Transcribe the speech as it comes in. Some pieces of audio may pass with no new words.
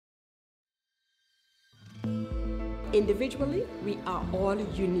Individually, we are all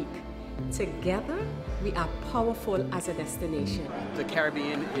unique. Together, we are powerful as a destination. The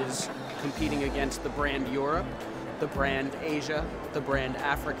Caribbean is competing against the brand Europe, the brand Asia, the brand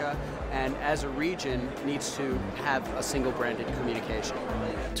Africa, and as a region needs to have a single branded communication.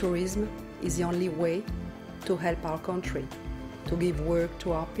 Tourism is the only way to help our country, to give work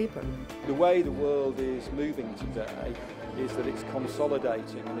to our people. The way the world is moving today is that it's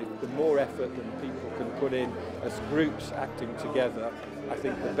consolidating, and the more effort that people can put in as groups acting together, I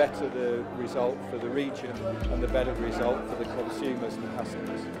think the better the result for the region and the better the result for the consumers and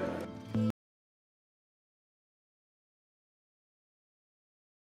customers.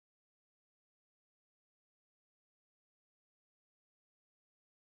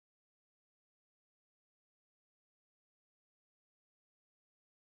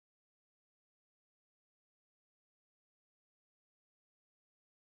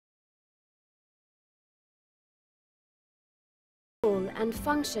 And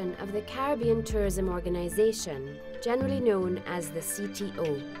function of the Caribbean Tourism Organization, generally known as the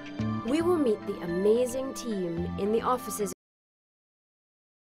CTO. We will meet the amazing team in the offices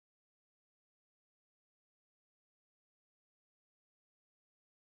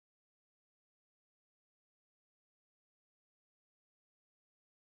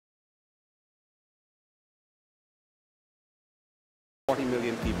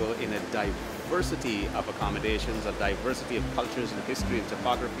million people in a diversity of accommodations, a diversity of cultures and history and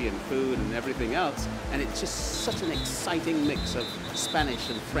topography and food and everything else. And it's just such an exciting mix of Spanish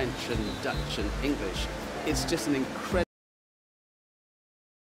and French and Dutch and English. It's just an incredible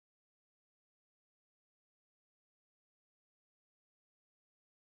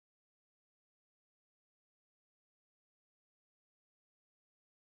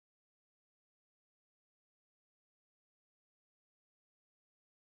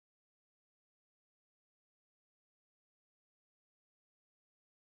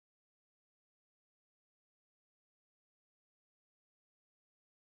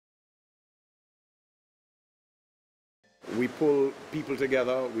We pull people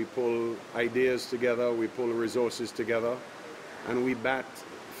together, we pull ideas together, we pull resources together, and we bat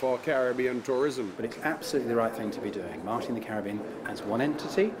for Caribbean tourism. But it's absolutely the right thing to be doing, marketing the Caribbean as one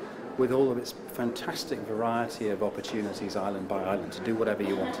entity with all of its fantastic variety of opportunities island by island to do whatever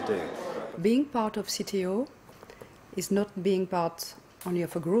you want to do. Being part of CTO is not being part only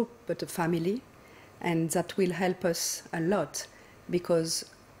of a group, but a family, and that will help us a lot because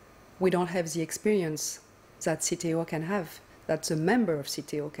we don't have the experience that CTO can have, that the member of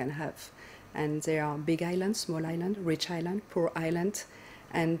CTO can have. And there are big islands, small island, rich island, poor island,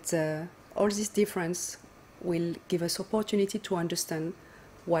 and all this difference will give us opportunity to understand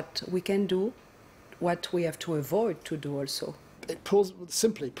what we can do, what we have to avoid to do also. It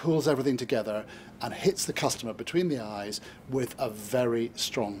simply pulls everything together and hits the customer between the eyes with a very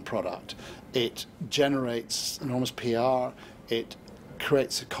strong product. It generates enormous PR, it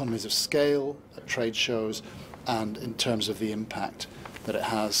creates economies of scale at trade shows and in terms of the impact that it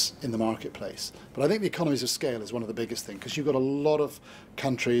has in the marketplace. But I think the economies of scale is one of the biggest things because you've got a lot of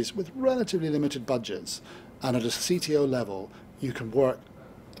countries with relatively limited budgets, and at a CTO level you can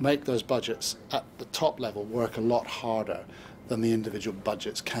make those budgets at the top level work a lot harder than the individual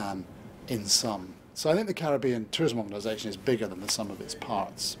budgets can in some. So I think the Caribbean Tourism Organization is bigger than the sum of its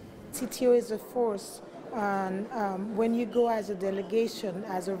parts. CTO is a force. And when you go as a delegation,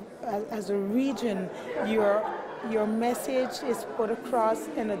 as a region, your message is put across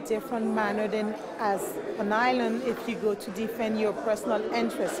in a different manner than as an island if you go to defend your personal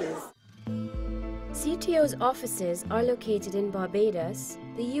interests. CTO's offices are located in Barbados,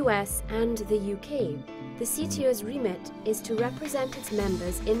 the US and the UK. The CTO's remit is to represent its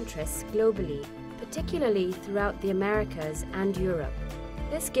members' interests globally, particularly throughout the Americas and Europe.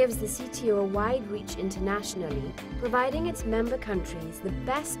 This gives the CTO a wide reach internationally, providing its member countries the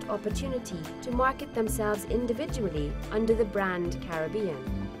best opportunity to market themselves individually under the brand Caribbean.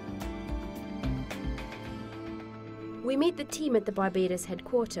 We meet the team at the Barbados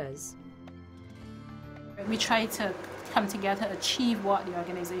headquarters. We try to come together, achieve what the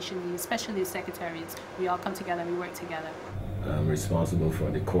organization needs, especially the secretariats. We all come together and we work together. I'm responsible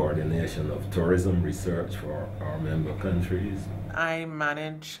for the coordination of tourism research for our member countries. I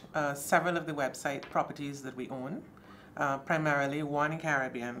manage several of the website properties that we own, primarily One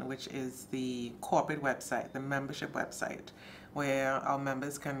Caribbean, which is the corporate website, the membership website, where our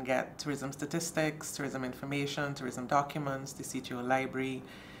members can get tourism statistics, tourism information, tourism documents, the CTO library,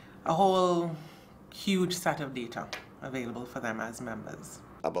 a whole huge set of data available for them as members.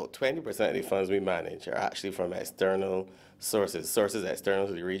 About 20% of the funds we manage are actually from external sources external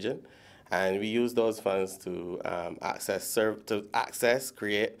to the region. And we use those funds to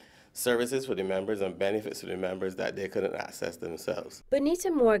create services for the members and benefits for the members that they couldn't access themselves. Bonita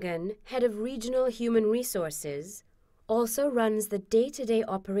Morgan, head of Regional Human Resources, also runs the day-to-day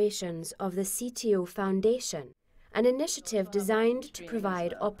operations of the CTO Foundation, an initiative designed to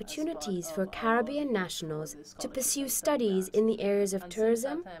provide opportunities for Caribbean nationals to pursue studies in the areas of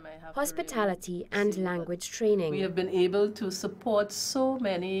tourism, hospitality, and language training. We have been able to support so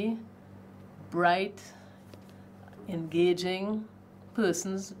many bright, engaging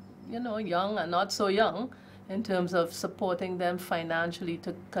persons, you know, young and not so young, in terms of supporting them financially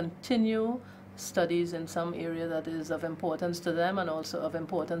to continue studies in some area that is of importance to them and also of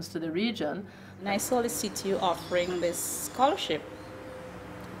importance to the region. And I saw the CTU offering this scholarship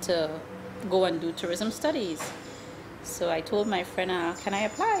to go and do tourism studies. So I told my friend, can I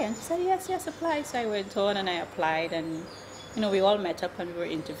apply? And she said, yes, apply. So I went on and I applied, and you know, we all met up and we were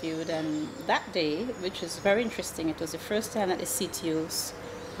interviewed. And that day, which is very interesting, it was the first time that the CTU's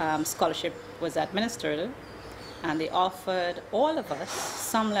scholarship was administered, and they offered all of us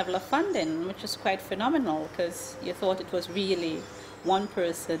some level of funding, which is quite phenomenal, because you thought it was really one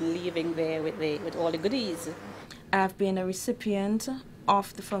person leaving there with all the goodies. I've been a recipient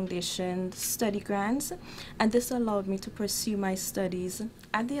of the foundation study grants, and this allowed me to pursue my studies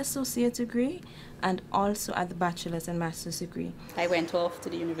at the associate degree and also at the bachelor's and master's degree. I went off to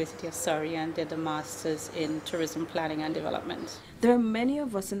the University of Surrey and did a master's in tourism planning and development. There are many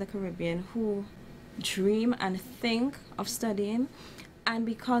of us in the Caribbean who dream and think of studying, and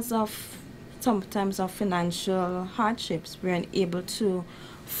because of sometimes of financial hardships, we're unable to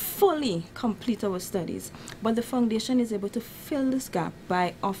fully complete our studies. But the foundation is able to fill this gap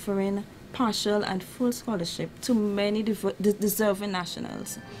by offering partial and full scholarship to many deserving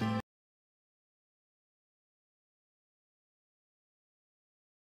nationals.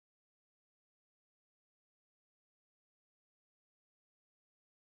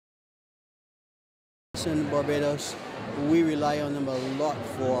 In Barbados, we rely on them a lot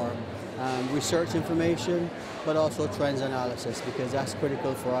for research information, but also trends analysis, because that's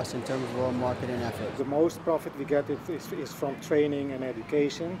critical for us in terms of our marketing efforts. The most profit we get is from training and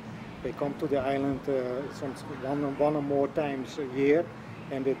education. They come to the island one or more times a year,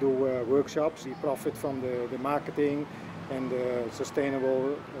 and they do workshops. We profit from the marketing and the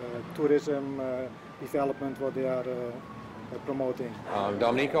sustainable tourism development what they are promoting.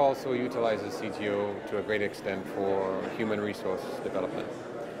 Dominica also utilizes CTO to a great extent for human resource development.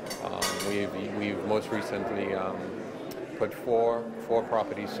 We've most recently put four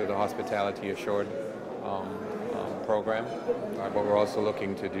properties to the Hospitality Assured program, but we're also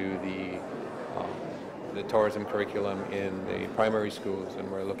looking to do the tourism curriculum in the primary schools,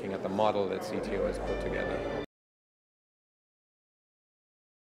 and we're looking at the model that CTO has put together.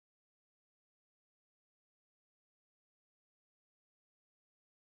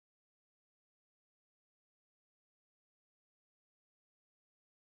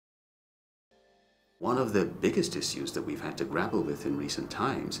 One of the biggest issues that we've had to grapple with in recent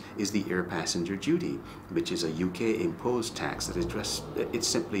times is the air passenger duty, which is a UK imposed tax that is it's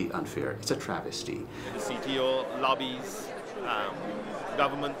simply unfair. It's a travesty. The CTO lobbies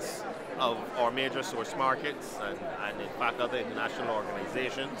governments of our major source markets and in fact other international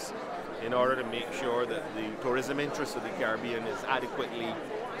organizations in order to make sure that the tourism interests of the Caribbean is adequately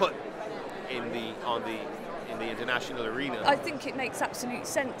put in the international arena. I think it makes absolute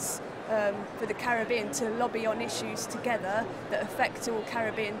sense for the Caribbean to lobby on issues together that affect all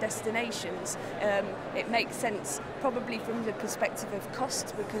Caribbean destinations. It makes sense probably from the perspective of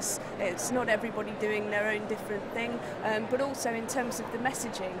cost, because it's not everybody doing their own different thing, but also in terms of the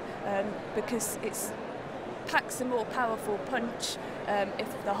messaging, because it packs a more powerful punch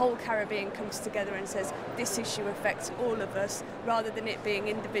if the whole Caribbean comes together and says this issue affects all of us, rather than it being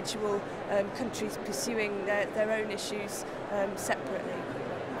individual countries pursuing their own issues separately.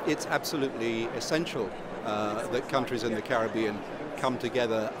 It's absolutely essential that countries in the Caribbean come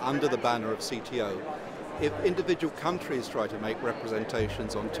together under the banner of CTO. If individual countries try to make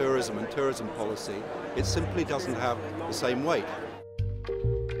representations on tourism and tourism policy, it simply doesn't have the same weight.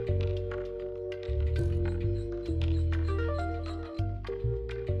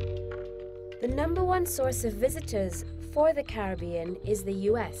 The number one source of visitors for the Caribbean is the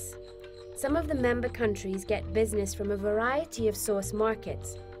US. Some of the member countries get business from a variety of source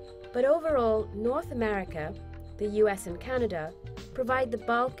markets, but overall, North America, the US and Canada, provide the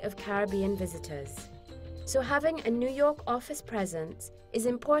bulk of Caribbean visitors. So having a New York office presence is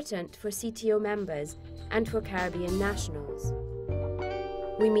important for CTO members and for Caribbean nationals.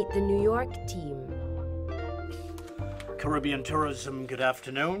 We meet the New York team. Caribbean Tourism, good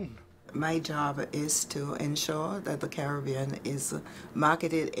afternoon. My job is to ensure that the Caribbean is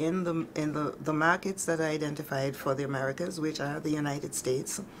marketed in the markets that are identified for the Americas, which are the United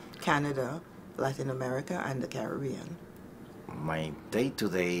States, Canada, Latin America, and the Caribbean. My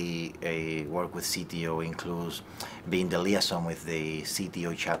day-to-day work with CTO includes being the liaison with the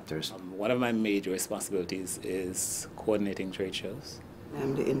CTO chapters. One of my major responsibilities is coordinating trade shows.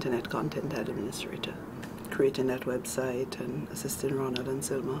 I'm the Internet Content Administrator, creating that website and assisting Ronald and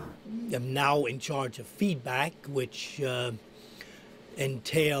Silma. I'm now in charge of feedback, which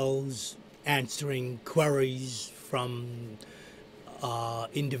entails answering queries from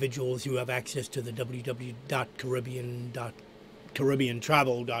individuals who have access to the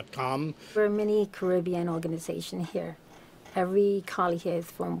www.caribbeantravel.com. We're a mini Caribbean organization here. Every colleague here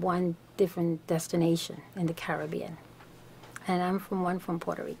is from one different destination in the Caribbean. And I'm from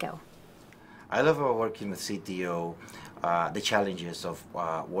Puerto Rico. I love working with CTO, the challenges of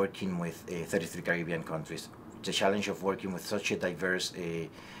working with 33 Caribbean countries, the challenge of working with such a diverse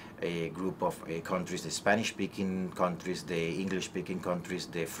a group of countries, the Spanish-speaking countries, the English-speaking countries,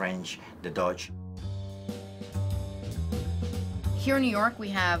 the French, the Dutch. Here in New York, we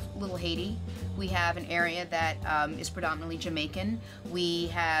have Little Haiti. We have an area that is predominantly Jamaican. We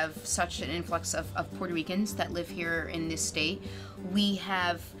have such an influx of Puerto Ricans that live here in this state. We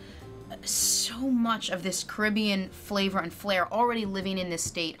have so much of this Caribbean flavor and flair already living in this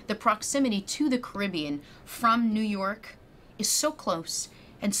state. The proximity to the Caribbean from New York is so close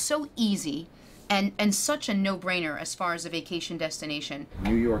and so easy and such a no-brainer as far as a vacation destination.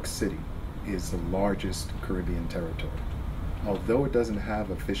 New York City is the largest Caribbean territory. Although it doesn't have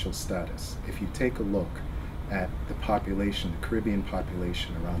official status, if you take a look at the population, the Caribbean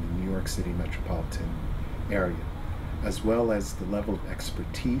population around the New York City metropolitan area, as well as the level of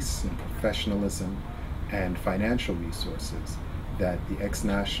expertise and professionalism and financial resources that the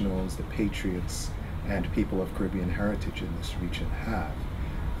ex-nationals, the patriots, and people of Caribbean heritage in this region have,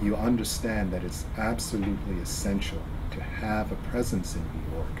 you understand that it's absolutely essential to have a presence in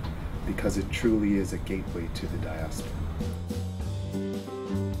New York because it truly is a gateway to the diaspora.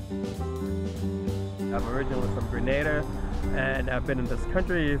 I'm originally from Grenada, and I've been in this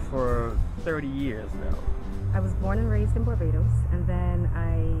country for 30 years now. I was born and raised in Barbados, and then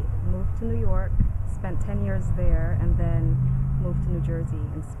I moved to New York, spent 10 years there, and then moved to New Jersey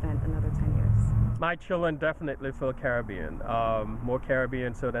and spent another 10 years. My children definitely feel Caribbean, more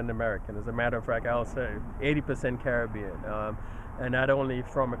Caribbean so than American. As a matter of fact, I'll say 80% Caribbean. And not only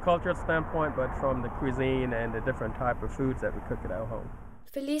from a cultural standpoint, but from the cuisine and the different type of foods that we cook at our home.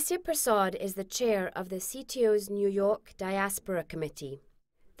 Felicia Prasad is the chair of the CTO's New York Diaspora Committee.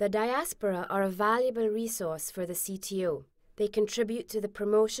 The diaspora are a valuable resource for the CTO. They contribute to the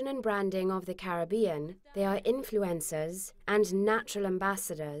promotion and branding of the Caribbean, they are influencers and natural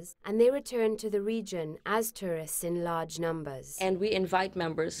ambassadors, and they return to the region as tourists in large numbers. And we invite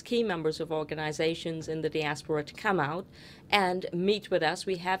members, key members of organizations in the diaspora to come out and meet with us.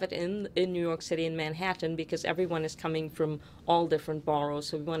 We have it in New York City and Manhattan because everyone is coming from all different boroughs,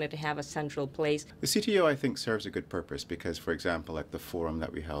 so we wanted to have a central place. The CTO, I think, serves a good purpose because, for example, at the forum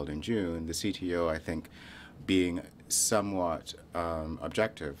that we held in June, the CTO, I think, being somewhat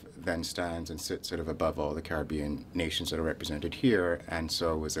objective, then stands and sits sort of above all the Caribbean nations that are represented here, and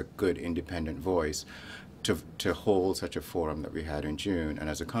so was a good independent voice to hold such a forum that we had in June, and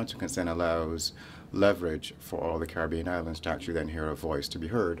as a consequence then allows leverage for all the Caribbean islands to actually then hear a voice to be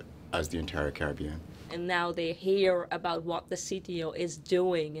heard as the entire Caribbean. And now they hear about what the CTO is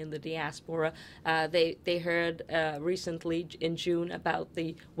doing in the diaspora. They heard recently in June about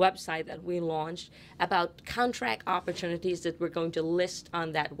the website that we launched, about contract opportunities that we're going to list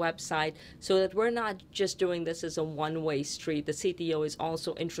on that website, so that we're not just doing this as a one-way street. The CTO is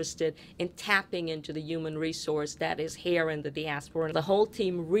also interested in tapping into the human resource that is here in the diaspora. The whole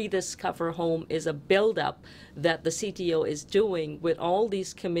team Rediscover Home is a build-up that the CTO is doing with all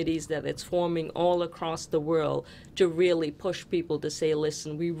these committees that it's forming all across the world to really push people to say,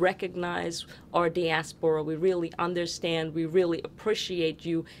 listen, we recognize our diaspora, we really understand, we really appreciate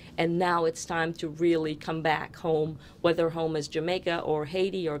you, and now it's time to really come back home, whether home is Jamaica or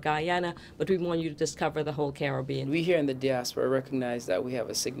Haiti or Guyana, but we want you to discover the whole Caribbean. We here in the diaspora recognize that we have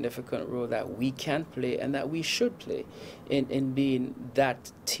a significant role that we can play and that we should play in being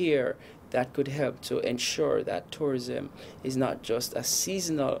that tier that could help to ensure that tourism is not just a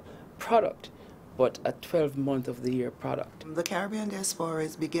seasonal product, but a 12-month of the year product. The Caribbean diaspora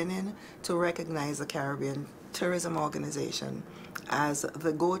is beginning to recognize the Caribbean Tourism Organization as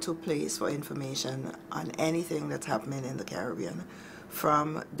the go-to place for information on anything that's happening in the Caribbean,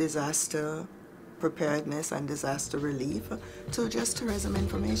 from disaster preparedness and disaster relief to just tourism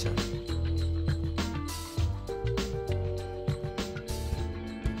information.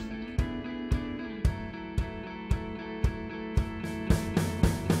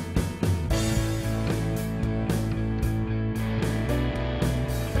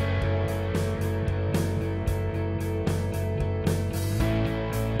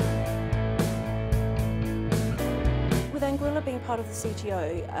 Being part of the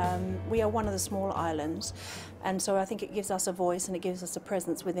CTO, we are one of the small islands, and so I think it gives us a voice and it gives us a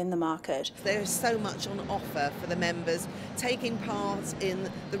presence within the market. There is so much on offer for the members, taking part in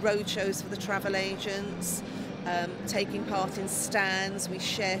the roadshows for the travel agents, taking part in stands. We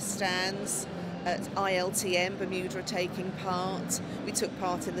share stands at ILTM, Bermuda are taking part. We took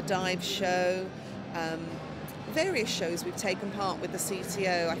part in the dive show. Various shows we've taken part with the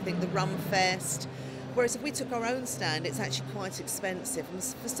CTO, I think the Rum Fest. Whereas if we took our own stand, it's actually quite expensive. And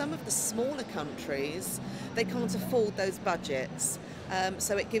for some of the smaller countries, they can't afford those budgets.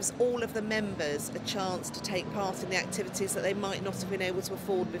 So it gives all of the members a chance to take part in the activities that they might not have been able to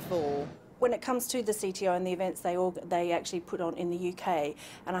afford before. When it comes to the CTO and the events they actually put on in the UK,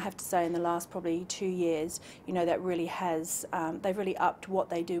 and I have to say in the last probably 2 years, you know, that really has, they've really upped what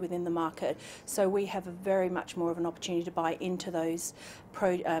they do within the market. So we have a very much more of an opportunity to buy into those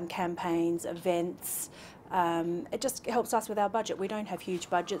campaigns, events. It just helps us with our budget. We don't have huge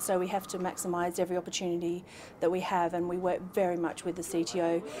budgets, so we have to maximise every opportunity that we have, and we work very much with the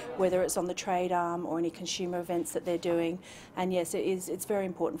CTO, whether it's on the trade arm or any consumer events that they're doing. And yes, it's very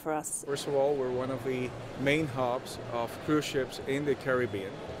important for us. First of all, we're one of the main hubs of cruise ships in the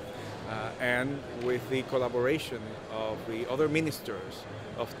Caribbean, and with the collaboration of the other ministers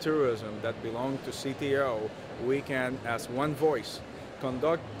of tourism that belong to CTO, we can, as one voice,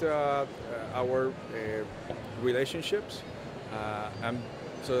 conduct our relationships, and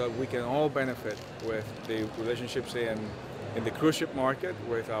so that we can all benefit with the relationships in the cruise ship market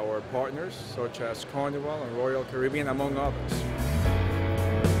with our partners such as Carnival and Royal Caribbean, among others.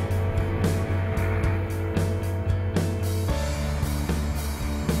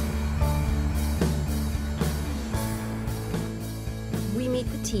 We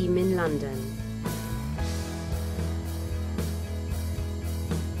meet the team in London.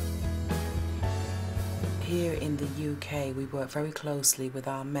 Here in the UK, we work very closely with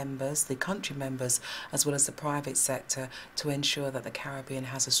our members, the country members, as well as the private sector, to ensure that the Caribbean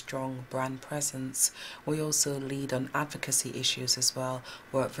has a strong brand presence. We also lead on advocacy issues as well,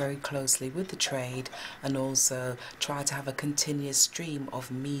 work very closely with the trade, and also try to have a continuous stream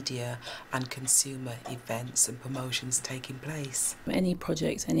of media and consumer events and promotions taking place. Any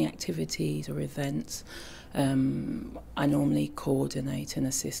projects, any activities or events, I normally coordinate and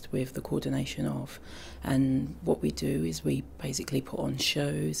assist with the coordination of, and what we do is we basically put on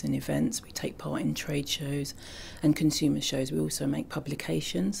shows and events. We take part in trade shows and consumer shows. We also make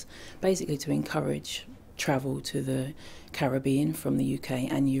publications basically to encourage travel to the Caribbean from the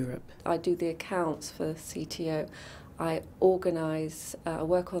UK and Europe. I do the accounts for CTO. I organise,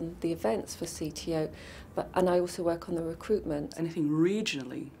 work on the events for CTO, and I also work on the recruitment. Anything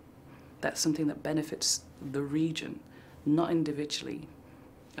regionally, that's something that benefits the region, not individually,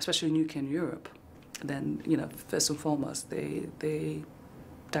 especially in UK and Europe. Then, you know, first and foremost, they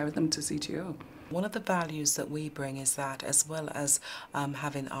direct them to CTO. One of the values that we bring is that, as well as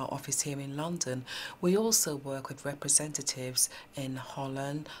having our office here in London, we also work with representatives in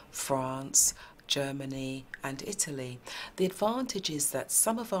Holland, France, Germany and Italy. The advantage is that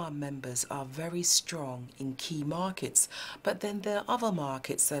some of our members are very strong in key markets, but then there are other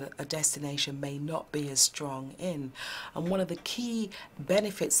markets that a destination may not be as strong in. And one of the key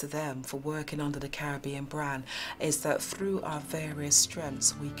benefits to them for working under the Caribbean brand is that through our various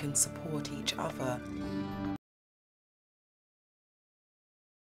strengths we can support each other.